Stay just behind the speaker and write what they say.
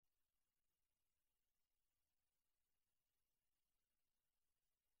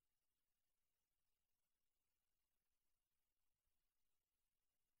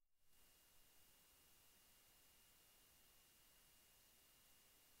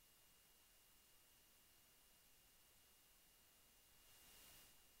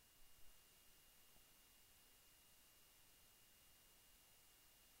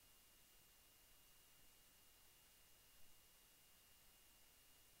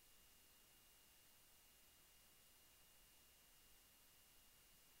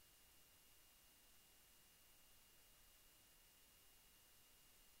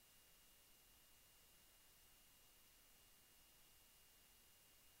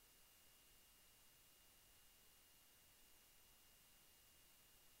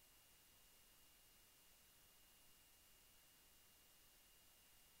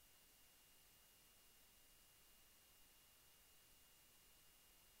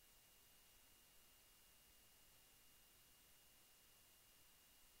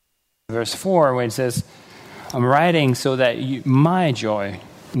verse 4, where it says, I'm writing so that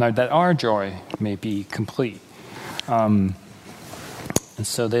that our joy may be complete. And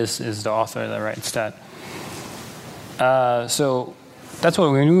so this is the author that writes that. So that's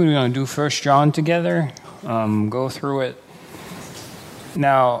what we're going to do 1 John together, go through it.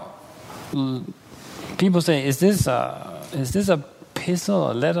 Now, people say, is this a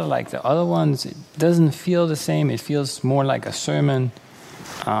epistle, a letter like the other ones? It doesn't feel the same. It feels more like a sermon.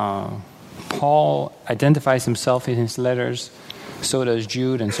 Paul identifies himself in his letters. So does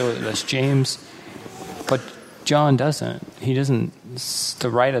Jude, and so does James. But John doesn't. The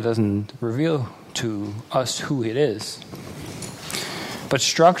writer doesn't reveal to us who it is. But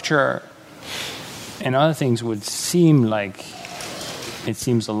structure and other things would seem like, it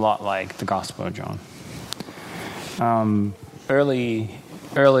seems a lot like the Gospel of John. Early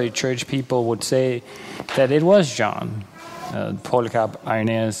church people would say that it was John. Polycarp,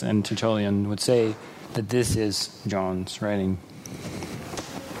 Irenaeus, and Tertullian would say that this is John's writing.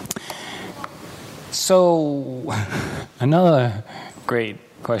 So, another great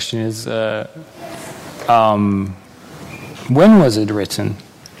question is, when was it written?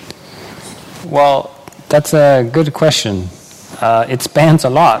 Well, that's a good question. It spans a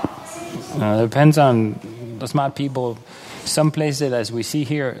lot. It depends on the smart people. Some places, as we see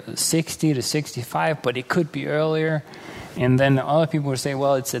here, 60 to 65, but it could be earlier. And then other people would say,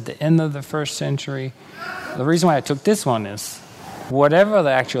 well, it's at the end of the first century. The reason why I took this one is, whatever the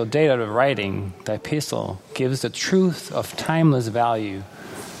actual date of the writing, the epistle gives the truth of timeless value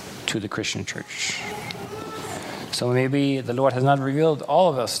to the Christian church. So maybe the Lord has not revealed all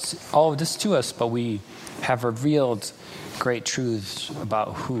of this to us, but we have revealed great truths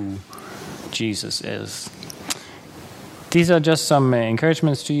about who Jesus is. These are just some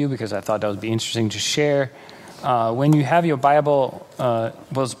encouragements to you because I thought that would be interesting to share. When you have your Bible,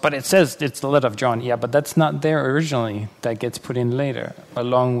 but it says it's the letter of John, but that's not there originally. That gets put in later,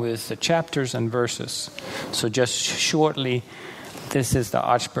 along with the chapters and verses. So just shortly, this is the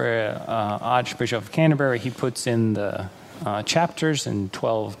Archbishop of Canterbury. He puts in the chapters in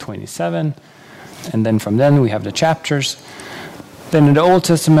 1227, and then from then we have the chapters. Then in the Old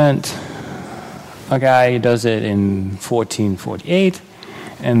Testament, a guy does it in 1448,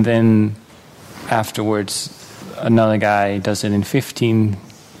 and then afterwards another guy does it in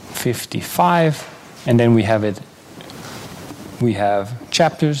 1555, and then we have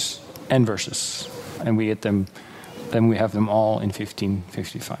chapters and verses, and we have them all in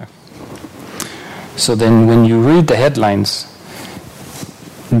 1555. So then when you read the headlines,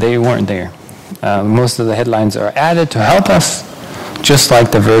 they weren't there. Most of the headlines are added to help us, just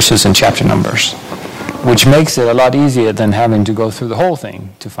like the verses and chapter numbers, which makes it a lot easier than having to go through the whole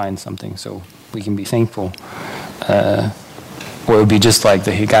thing to find something. So we can be thankful. Or it would be just like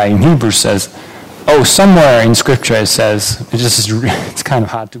the guy in Hebrews says, somewhere in Scripture it says, it's kind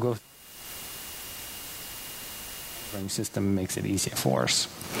of hard to go through. The system makes it easier for us.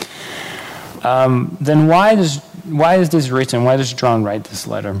 Then why is this written? Why does John write this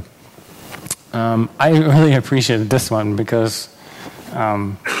letter? I really appreciated this one because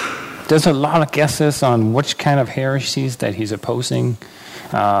there's a lot of guesses on which kind of heresies that he's opposing.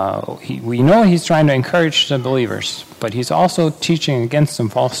 We know he's trying to encourage the believers, but he's also teaching against some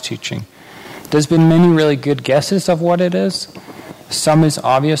false teaching. There's been many really good guesses of what it is. Some is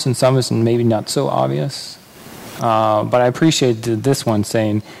obvious and some is maybe not so obvious. But I appreciate this one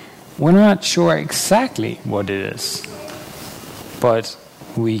saying, we're not sure exactly what it is, but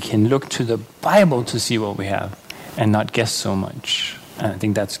we can look to the Bible to see what we have and not guess so much. And I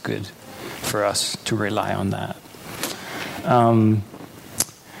think that's good for us to rely on that.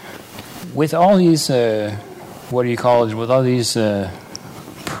 With all these, with all these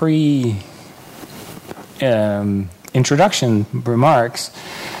introduction remarks,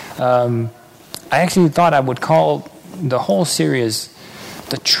 I actually thought I would call the whole series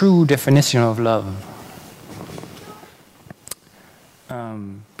The True Definition of Love.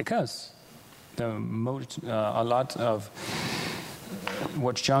 Because a lot of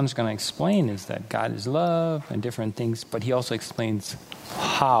what John's going to explain is that God is love and different things, but he also explains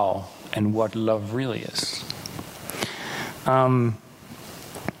how and what love really is. One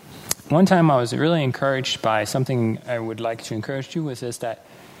time I was really encouraged by something I would like to encourage you with, is that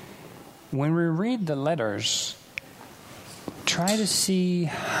when we read the letters, try to see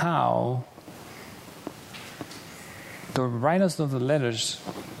how the writers of the letters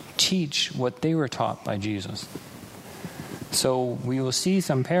teach what they were taught by Jesus. So we will see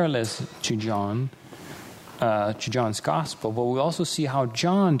some parallels to John's gospel, but we also see how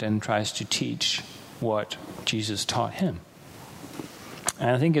John then tries to teach what Jesus taught him. And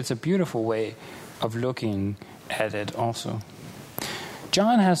I think it's a beautiful way of looking at it also.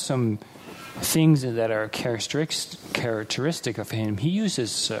 John has some things that are characteristic of him. He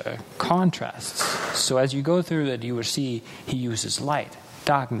uses contrasts. So as you go through it, you will see he uses light,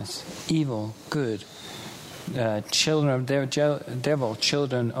 darkness, evil, good, children of the devil,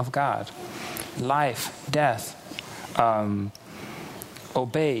 children of God, life, death,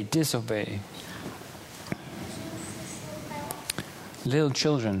 obey, disobey, little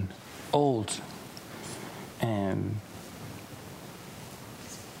children, old, and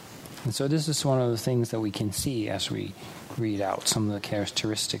so this is one of the things that we can see as we read out some of the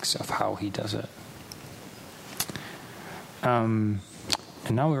characteristics of how he does it. And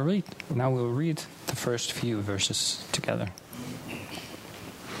now we'll read the first few verses together.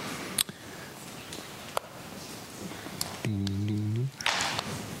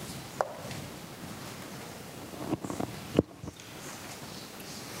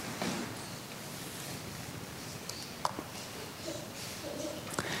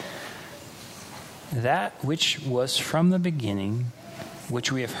 That which was from the beginning,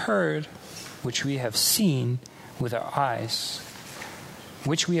 which we have heard, which we have seen with our eyes,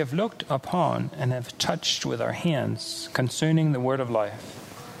 which we have looked upon and have touched with our hands concerning the word of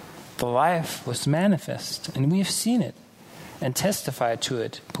life. The life was manifest, and we have seen it, and testified to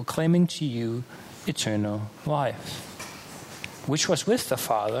it, proclaiming to you eternal life, which was with the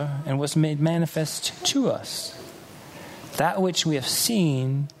Father and was made manifest to us. That which we have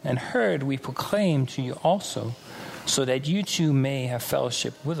seen and heard we proclaim to you also, so that you too may have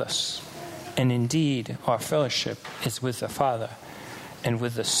fellowship with us. And indeed, our fellowship is with the Father and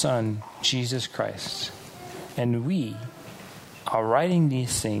with the Son, Jesus Christ. And we are writing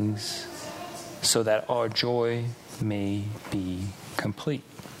these things so that our joy may be complete.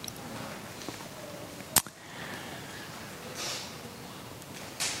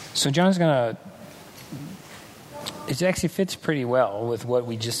 So John's going to... It actually fits pretty well with what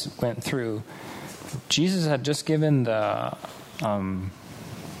we just went through. Jesus had just given the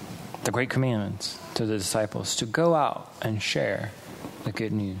Great Commandments to the disciples to go out and share the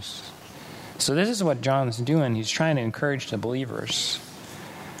good news. So this is what John's doing. He's trying to encourage the believers.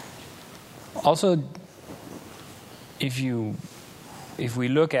 Also, if we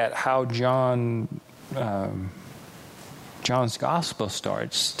look at how John's gospel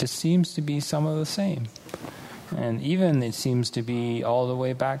starts, this seems to be some of the same. And even it seems to be all the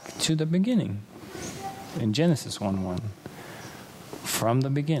way back to the beginning. In Genesis 1:1. From the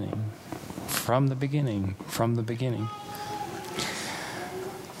beginning. From the beginning. From the beginning.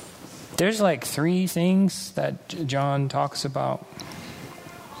 There's like 3 things that John talks about.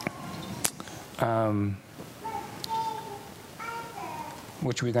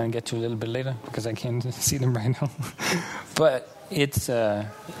 Which we're going to get to a little bit later because I can't see them right now. But it's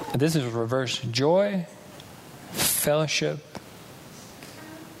this is reverse: joy, fellowship,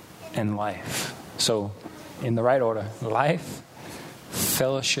 and life. So, in the right order: life,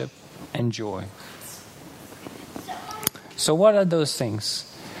 fellowship, and joy. So what are those things?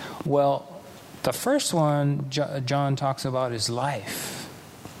 Well, the first one John talks about is life.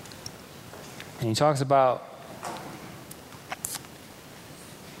 And he talks about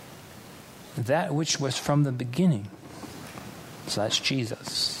that which was from the beginning. So that's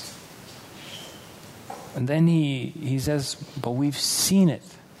Jesus. And then he says, but we've seen it.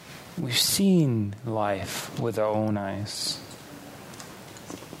 We've seen life with our own eyes.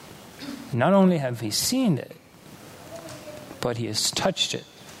 Not only have we seen it, but he has touched it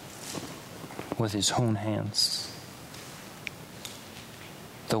with his own hands.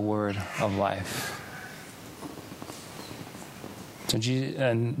 The word of life. So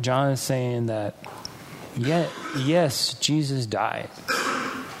John is saying that, yes, Jesus died,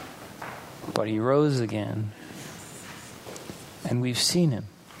 but he rose again, and we've seen him.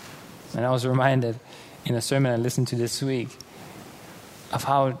 And I was reminded in a sermon I listened to this week of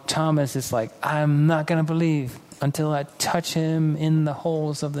how Thomas is like, I'm not going to believe until I touch him in the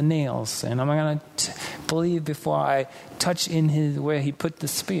holes of the nails, and I'm not going to believe before I touch in where he put the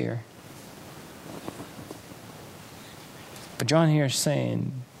spear. But John here is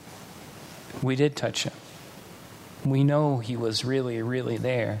saying, we did touch him. We know he was really, really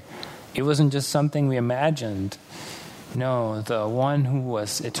there. It wasn't just something we imagined. No, the one who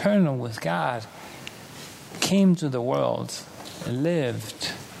was eternal with God came to the world,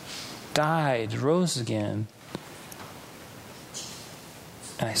 lived, died, rose again.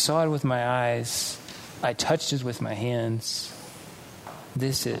 And I saw it with my eyes. I touched it with my hands.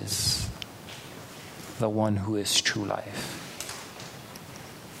 This is the one who is true life.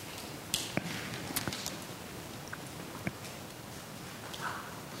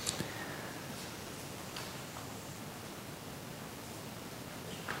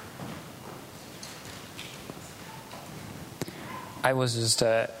 I was just,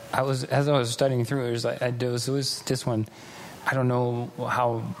 as I was studying through, it was like, there was this one. I don't know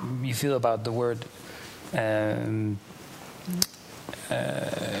how you feel about the word,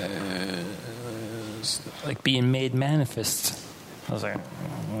 like being made manifest. I was like,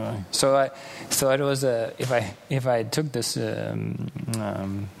 so it was if I took this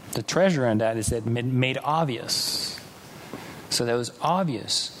the treasure on that, it said made obvious. So that was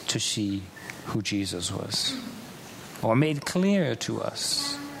obvious to see who Jesus was, or made clear to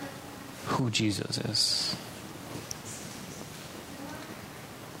us who Jesus is.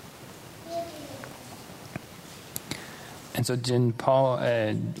 And so then Paul,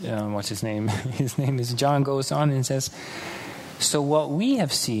 what's his name? His name is John, goes on and says, so what we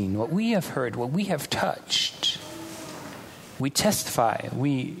have seen, what we have heard, what we have touched, we testify,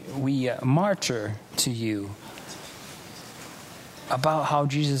 we martyr to you about how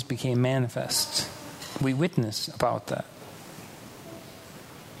Jesus became manifest. We witness about that.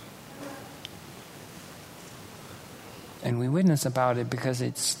 And we witness about it because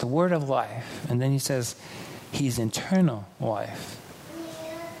it's the word of life. And then he says, he's eternal life.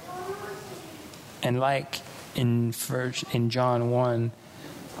 And like in John 1,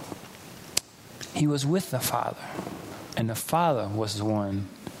 he was with the Father. And the Father was the one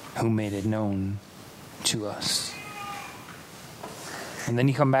who made it known to us. And then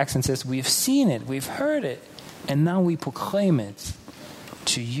he comes back and says, we've seen it, we've heard it, and now we proclaim it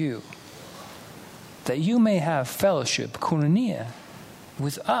to you, that you may have fellowship, koinonia,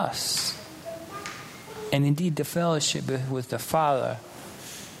 with us. And indeed the fellowship with the Father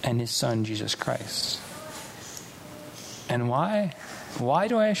and His Son, Jesus Christ. And why? Why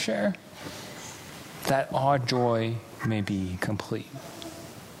do I share? That our joy may be complete.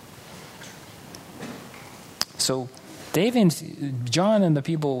 So David, John and the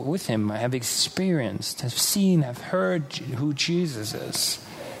people with him have experienced, have seen, have heard who Jesus is.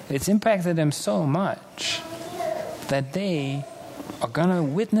 It's impacted them so much that they are going to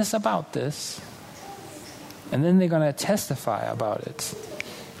witness about this, and then they're going to testify about it.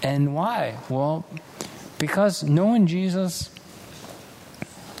 And why? Well, because knowing Jesus,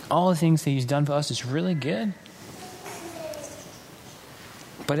 all the things that He's done for us is really good.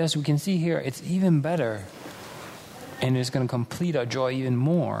 But as we can see here, it's even better. And it's going to complete our joy even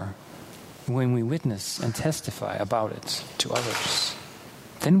more when we witness and testify about it to others.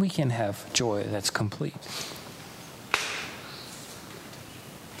 Then we can have joy that's complete.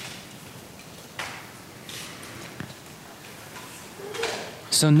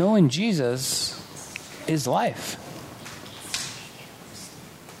 So knowing Jesus is life.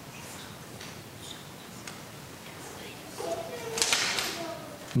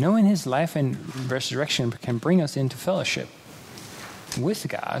 Knowing His life and resurrection can bring us into fellowship with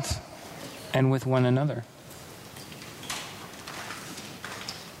God and with one another.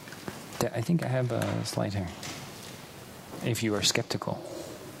 I think I have a slide here. If you are skeptical,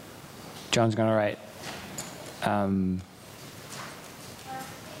 John's going to write.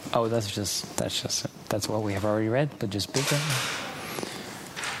 That's what we have already read, but just bigger.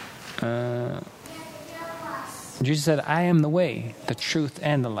 Jesus said, I am the way, the truth,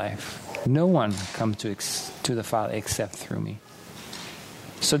 and the life. No one comes to the Father except through me.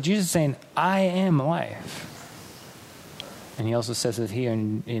 So Jesus is saying, I am life. And he also says it here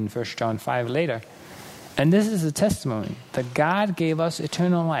in 1 John 5 later. And this is a testimony that God gave us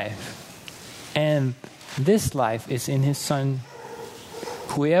eternal life. And this life is in His Son.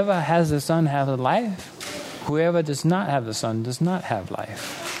 Whoever has the Son has life. Whoever does not have the Son does not have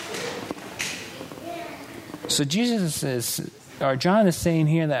life. So John is saying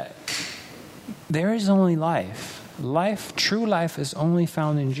here that there is only life. True life is only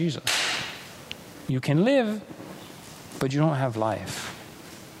found in Jesus. You can live, but you don't have life.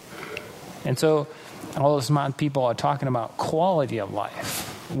 And so all the smart people are talking about quality of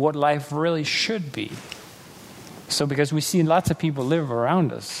life, what life really should be. So because we see lots of people live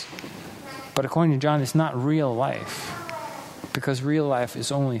around us, but according to John, it's not real life, because real life is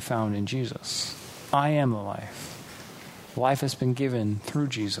only found in Jesus. I am the life. Life has been given through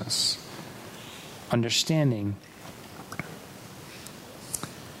Jesus. Understanding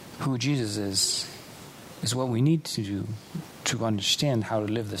who Jesus is what we need to do to understand how to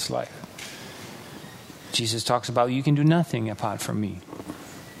live this life. Jesus talks about you can do nothing apart from me.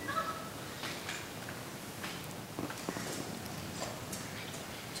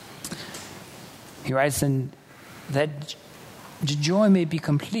 He writes in that the joy may be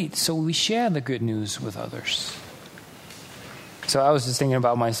complete, so we share the good news with others. So I was just thinking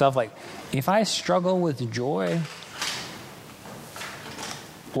about myself, like, if I struggle with joy,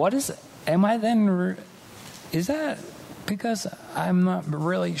 Because I'm not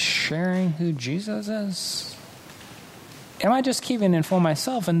really sharing who Jesus is? Am I just keeping it for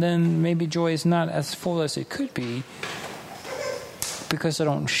myself, and then maybe joy is not as full as it could be because I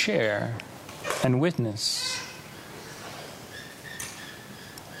don't share and witness?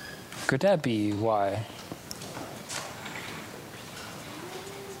 Could that be why?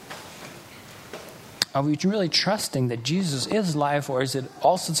 Are we really trusting that Jesus is life, or is it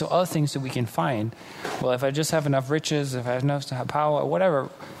all sorts of other things that we can find? Well, if I just have enough riches, if I have enough power, whatever,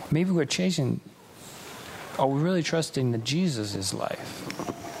 maybe we're chasing. Are we really trusting that Jesus is life?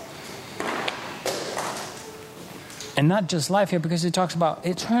 And not just life here, because it talks about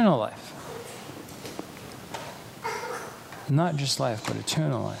eternal life. Not just life, but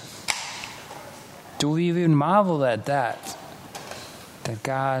eternal life. Do we even marvel at that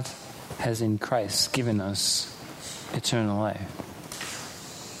God has in Christ given us eternal life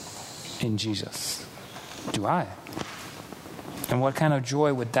in Jesus? Do I? And what kind of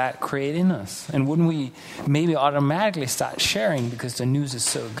joy would that create in us? And wouldn't we maybe automatically start sharing because the news is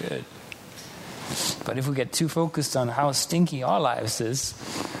so good? But if we get too focused on how stinky our lives is,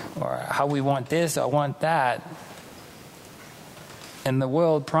 or how we want this or want that, and the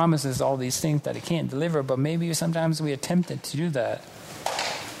world promises all these things that it can't deliver, but maybe sometimes we are tempted to do that,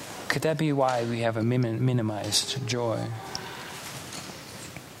 could that be why we have a minimized joy?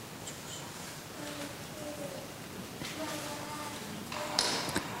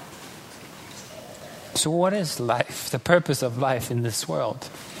 So what is life? The purpose of life in this world?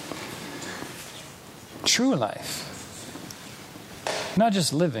 True life. Not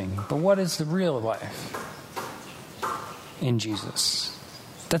just living, but what is the real life? In Jesus.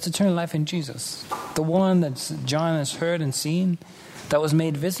 That's eternal life in Jesus. The one that John has heard and seen, that was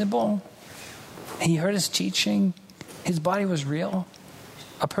made visible. He heard his teaching. His body was real.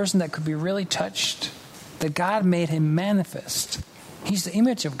 A person that could be really touched. That God made him manifest. He's the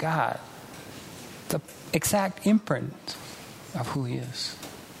image of God. The exact imprint of who he is.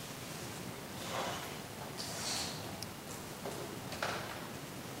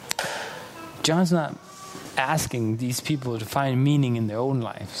 John's not asking these people to find meaning in their own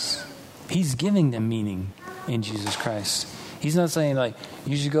lives. He's giving them meaning in Jesus Christ. He's not saying, like,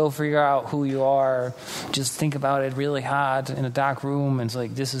 you should go figure out who you are, just think about it really hard in a dark room, and it's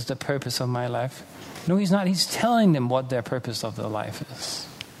like, this is the purpose of my life. No, he's not. He's telling them what their purpose of their life is.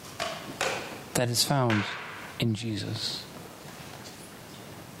 That is found in Jesus.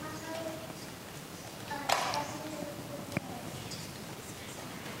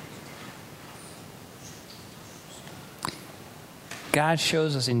 God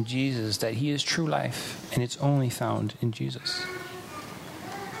shows us in Jesus that he is true life, and it's only found in Jesus.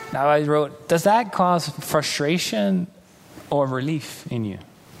 Now I wrote, does that cause frustration or relief in you?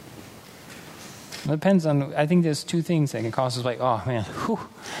 It depends on, I think there's two things that can cause us, like, oh man,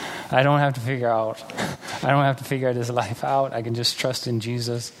 I don't have to figure this life out. I can just trust in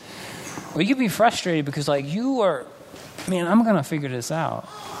Jesus. Or you could be frustrated because, like, I'm going to figure this out.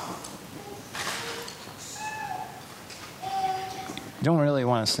 I don't really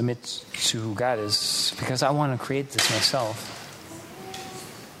want to submit to who God is because I want to create this myself.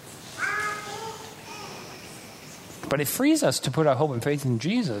 But it frees us to put our hope and faith in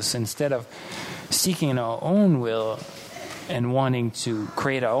Jesus instead of seeking our own will and wanting to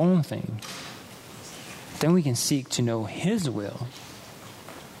create our own thing. Then we can seek to know his will.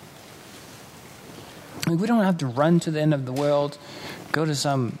 We don't have to run to the end of the world, go to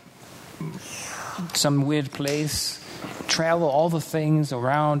some weird place, travel all the things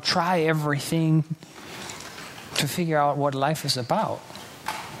around, try everything to figure out what life is about.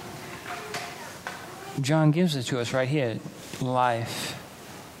 John gives it to us right here. Life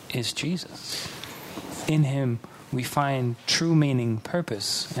is Jesus. In him we find true meaning,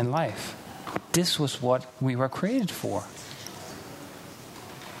 purpose, and life. This was what we were created for.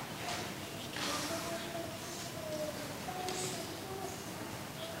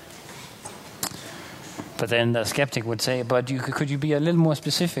 But then the skeptic would say, but could you be a little more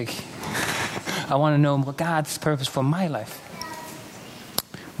specific? I want to know God's purpose for my life.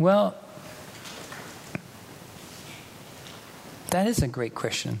 Well, that is a great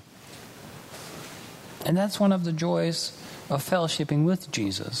question. And that's one of the joys of fellowshipping with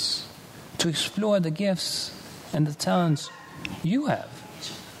Jesus. To explore the gifts and the talents you have.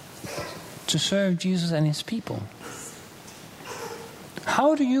 To serve Jesus and his people.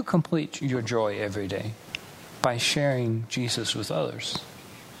 How do you complete your joy every day? By sharing Jesus with others.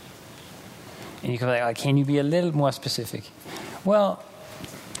 And you can be like, can you be a little more specific? Well,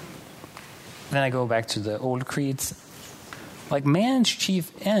 then I go back to the old creeds. Like, man's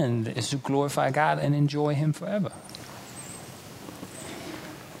chief end is to glorify God and enjoy him forever.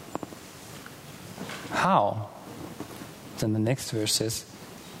 How? Then the next verse says,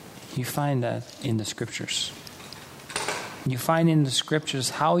 you find that in the scriptures. You find in the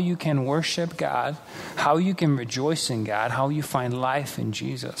scriptures how you can worship God, how you can rejoice in God, how you find life in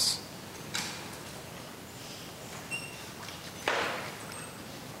Jesus.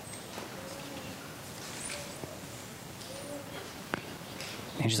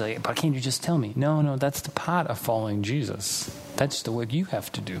 And she's like, but can't you just tell me? No, that's the part of following Jesus. That's the work you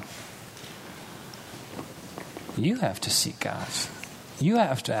have to do. You have to seek God. You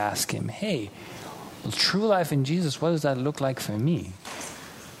have to ask him, hey, true life in Jesus, what does that look like for me?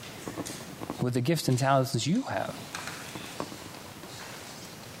 With the gifts and talents that you have.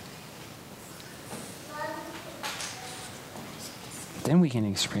 Then we can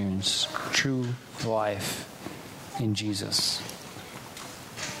experience true life in Jesus.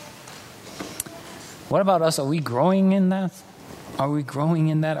 What about us? Are we growing in that? Are we growing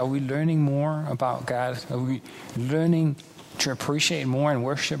in that? Are we learning more about God? Are we learning to appreciate more and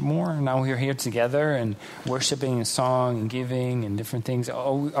worship more? Now we're here together and worshiping and song and giving and different things.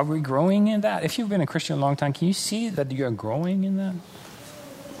 Are we growing in that? If you've been a Christian a long time, can you see that you're growing in that?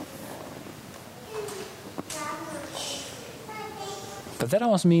 But that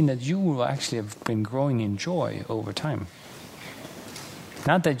also means that you will actually have been growing in joy over time.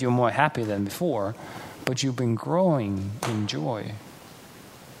 Not that you're more happy than before, but you've been growing in joy.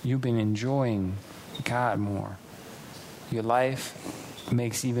 You've been enjoying God more. Your life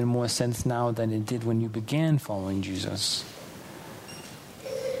makes even more sense now than it did when you began following Jesus.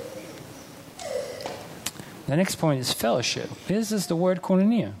 The next point is fellowship. This is the word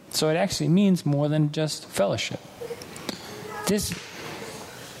koinonia. So it actually means more than just fellowship. This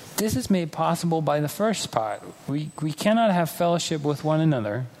is made possible by the first part. We cannot have fellowship with one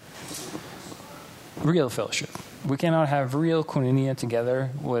another. Real fellowship. We cannot have real koinonia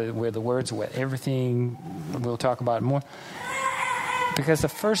together where the words, where everything, we'll talk about more. Because the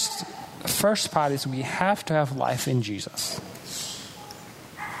first part is we have to have life in Jesus.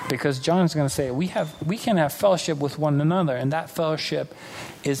 Because John's going to say we can have fellowship with one another, and that fellowship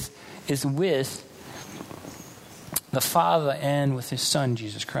is with the Father and with his Son,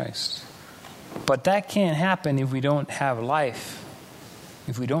 Jesus Christ. But that can't happen if we don't have life.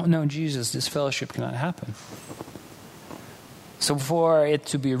 If we don't know Jesus, this fellowship cannot happen. So for it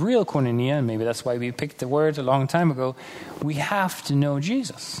to be real koinonia, and maybe that's why we picked the word a long time ago, we have to know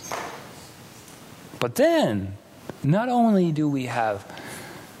Jesus. But then, not only do we have,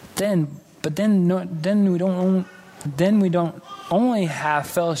 then we don't only have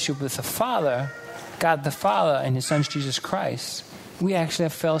fellowship with the Father, God the Father and his Son Jesus Christ. We actually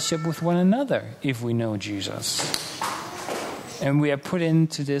have fellowship with one another if we know Jesus. And we are put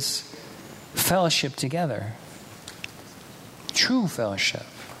into this fellowship together. True fellowship.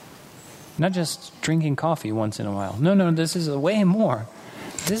 Not just drinking coffee once in a while. No, this is way more.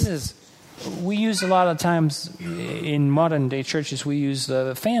 We use a lot of times in modern day churches, we use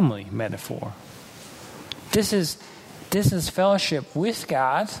the family metaphor. This is fellowship with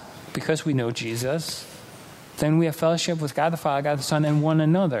God because we know Jesus. Then we have fellowship with God the Father, God the Son, and one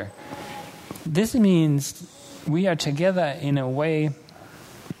another. This means we are together in a way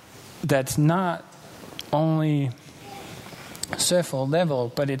that's not only surface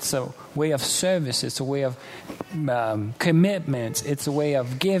level, but it's a way of service, it's a way of commitment, it's a way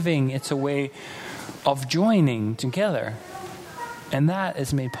of giving, it's a way of joining together. And that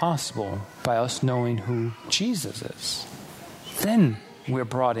is made possible by us knowing who Jesus is. Then we're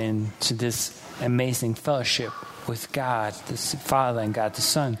brought into this amazing fellowship with God, the Father and God the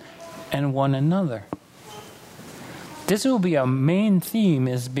Son, and one another. This will be a main theme,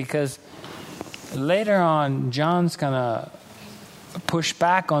 is because later on John's going to push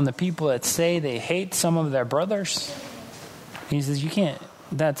back on the people that say they hate some of their brothers. He says, you can't,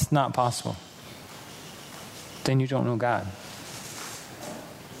 that's not possible. Then you don't know God.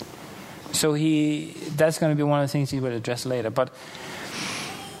 So that's going to be one of the things he would address later. But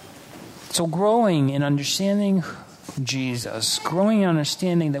so growing in understanding Jesus, growing in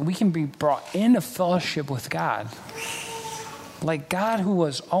understanding that we can be brought into fellowship with God. Like God who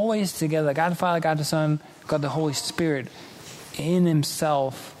was always together, God the Father, God the Son, God the Holy Spirit, in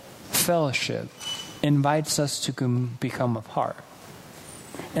himself, fellowship, invites us to become a part.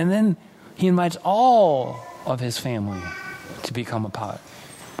 And then he invites all of his family to become a part.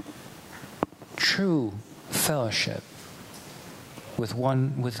 True fellowship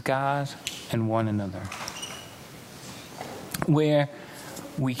with God and one another, where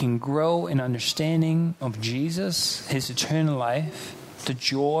we can grow in understanding of Jesus, his eternal life, the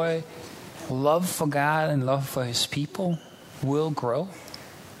joy, love for God and love for his people will grow.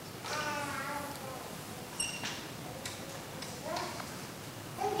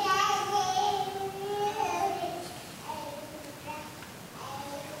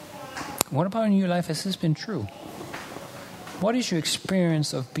 What about in your life has this been true? What is your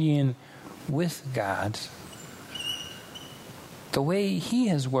experience of being with God? The way He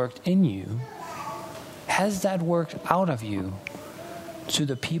has worked in you, has that worked out of you to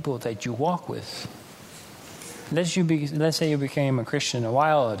the people that you walk with? Let's say you became a Christian a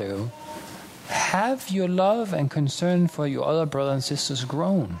while ago. Have your love and concern for your other brothers and sisters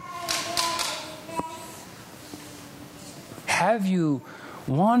grown? Have you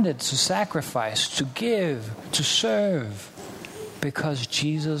wanted to sacrifice, to give, to serve because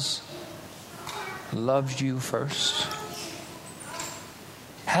Jesus loved you first?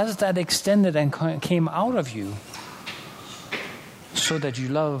 Has that extended and came out of you so that you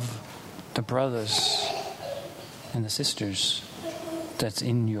love the brothers and the sisters that's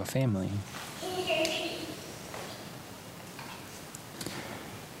in your family?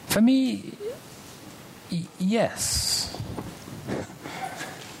 For me, yes.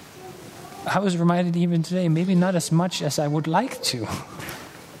 I was reminded even today, maybe not as much as I would like to.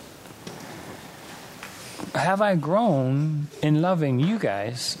 Have I grown in loving you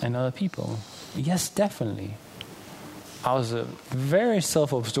guys and other people? Yes, definitely. I was a very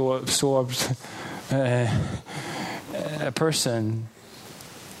self-absorbed person.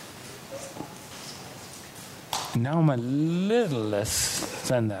 Now I'm a little less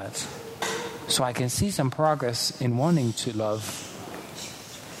than that. So I can see some progress in wanting to love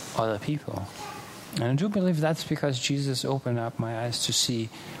other people. And I do believe that's because Jesus opened up my eyes to see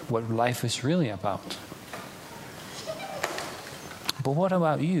what life is really about. But what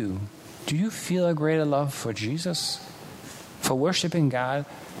about you? Do you feel a greater love for Jesus? For worshiping God,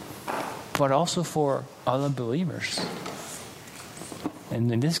 but also for other believers?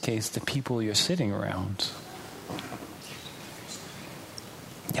 And in this case, the people you're sitting around.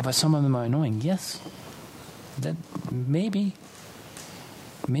 Yeah, but some of them are annoying. Yes, that maybe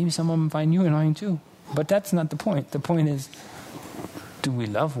some of them find you annoying too. But that's not the point. The point is, do we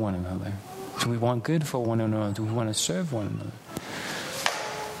love one another? Do we want good for one another? Do we want to serve one another?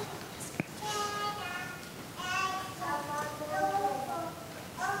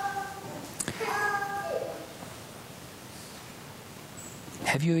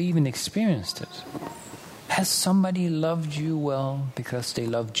 Have you even experienced it? Has somebody loved you well because they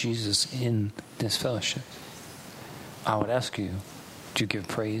love Jesus in this fellowship? I would ask you to give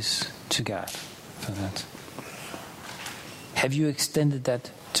praise to God for that. Have you extended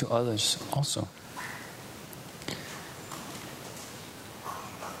that to others also?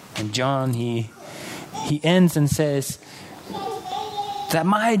 And John, he ends and says, that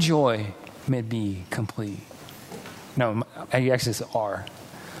my joy may be complete. No, he actually says R.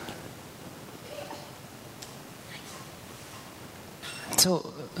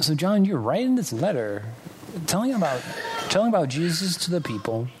 So John, you're writing this letter, telling about Jesus to the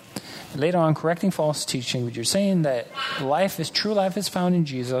people. Later on, correcting false teaching, but you're saying that true life is found in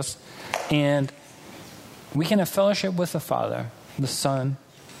Jesus, and we can have fellowship with the Father, the Son,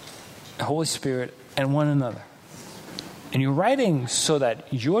 the Holy Spirit, and one another. And you're writing so that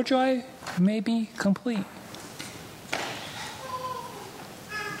your joy may be complete.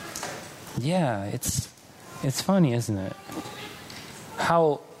 Yeah, it's funny, isn't it?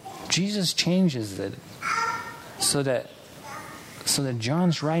 How Jesus changes it so that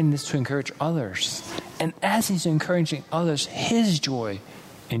John's writing this to encourage others. And as he's encouraging others, his joy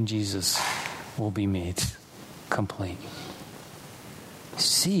in Jesus will be made complete.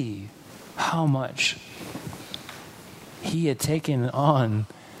 See how much he had taken on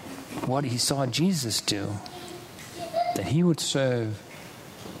what he saw Jesus do, that he would serve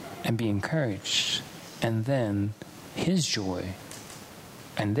and be encouraged, and then his joy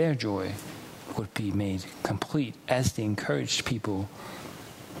and their joy would be made complete as they encouraged people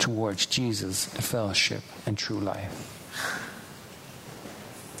towards Jesus, fellowship, and true life.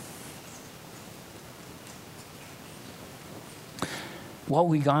 What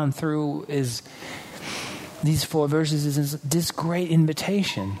we've gone through is these 4 verses is this great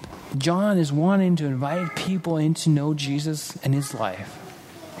invitation. John is wanting to invite people in to know Jesus and his life.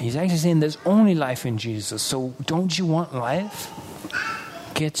 He's actually saying there's only life in Jesus. So don't you want life?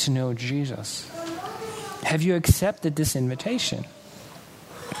 Get to know Jesus. Have you accepted this invitation?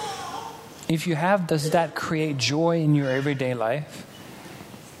 If you have, does that create joy in your everyday life?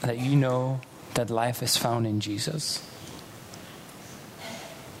 That you know that life is found in Jesus?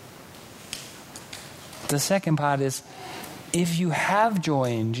 The second part is, if you have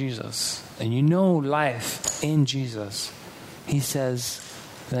joy in Jesus and you know life in Jesus, he says,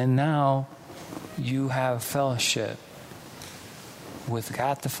 then now you have fellowship with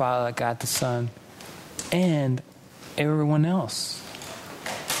God the Father, God the Son, and everyone else.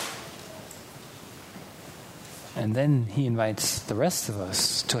 And then he invites the rest of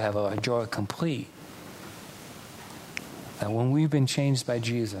us to have our joy complete. That when we've been changed by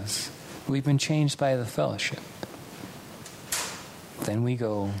Jesus, we've been changed by the fellowship, then we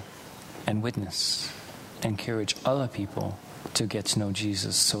go and witness, encourage other people to get to know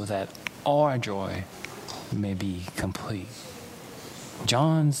Jesus so that our joy may be complete.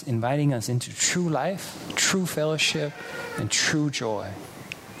 John's inviting us into true life, true fellowship, and true joy.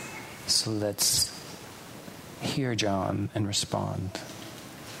 So let's hear John and respond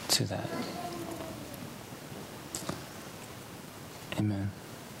to that. Amen.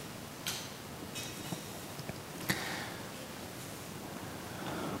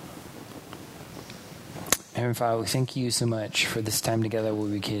 Heavenly Father, we thank you so much for this time together where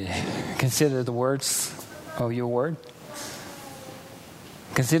we could consider the words of your word.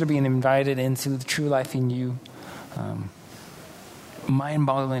 Consider being invited into the true life in you,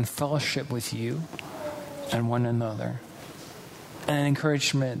 mind-boggling fellowship with you and one another. And an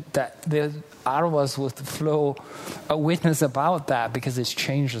encouragement that out of us will flow a witness about that because it's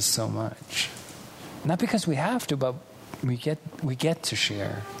changed us so much. Not because we have to, but we get to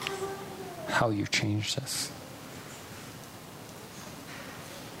share how you changed us.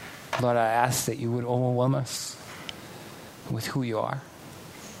 Lord, I ask that you would overwhelm us with who you are.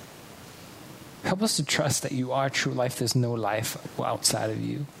 Help us to trust that you are true life. There's no life outside of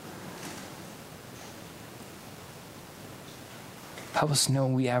you. Help us know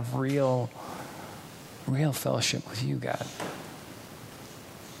we have real fellowship with you, God.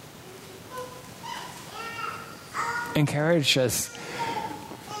 Encourage us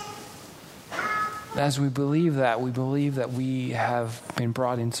as we believe that we have been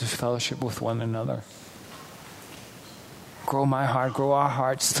brought into fellowship with one another. Grow my heart, grow our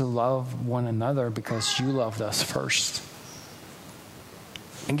hearts to love one another because you loved us first.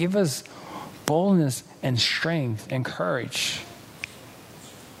 And give us boldness and strength and courage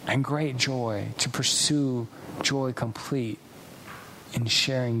and great joy to pursue joy complete in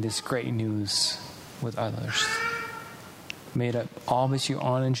sharing this great news with others. May it all be to your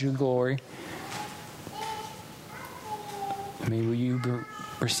honor and your glory. May you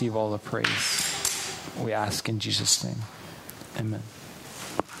receive all the praise. We ask in Jesus' name. Amen.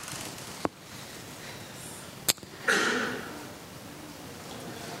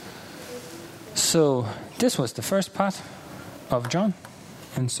 So this was the first part of John.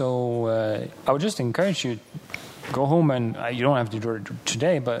 And so I would just encourage you, go home and you don't have to do it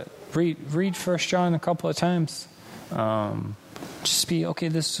today, but read 1 John a couple of times. Just be, okay,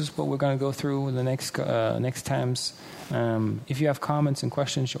 this is what we're going to go through the next times. If you have comments and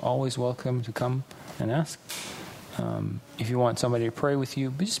questions, you're always welcome to come and ask. If you want somebody to pray with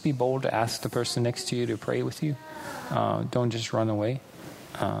you, just be bold to ask the person next to you to pray with you. Don't just run away.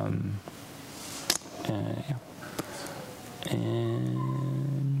 And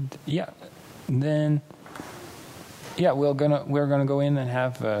then we're gonna go in and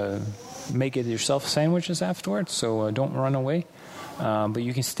have make it yourself sandwiches afterwards. So don't run away. But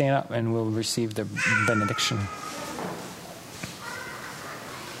you can stand up and we'll receive the benediction.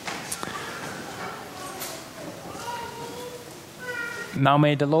 Now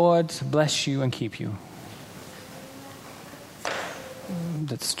may the Lord bless you and keep you.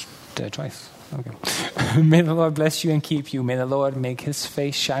 That's twice. Okay. May the Lord bless you and keep you. May the Lord make his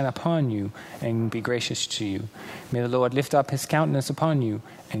face shine upon you and be gracious to you. May the Lord lift up his countenance upon you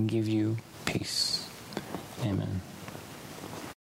and give you peace. Amen.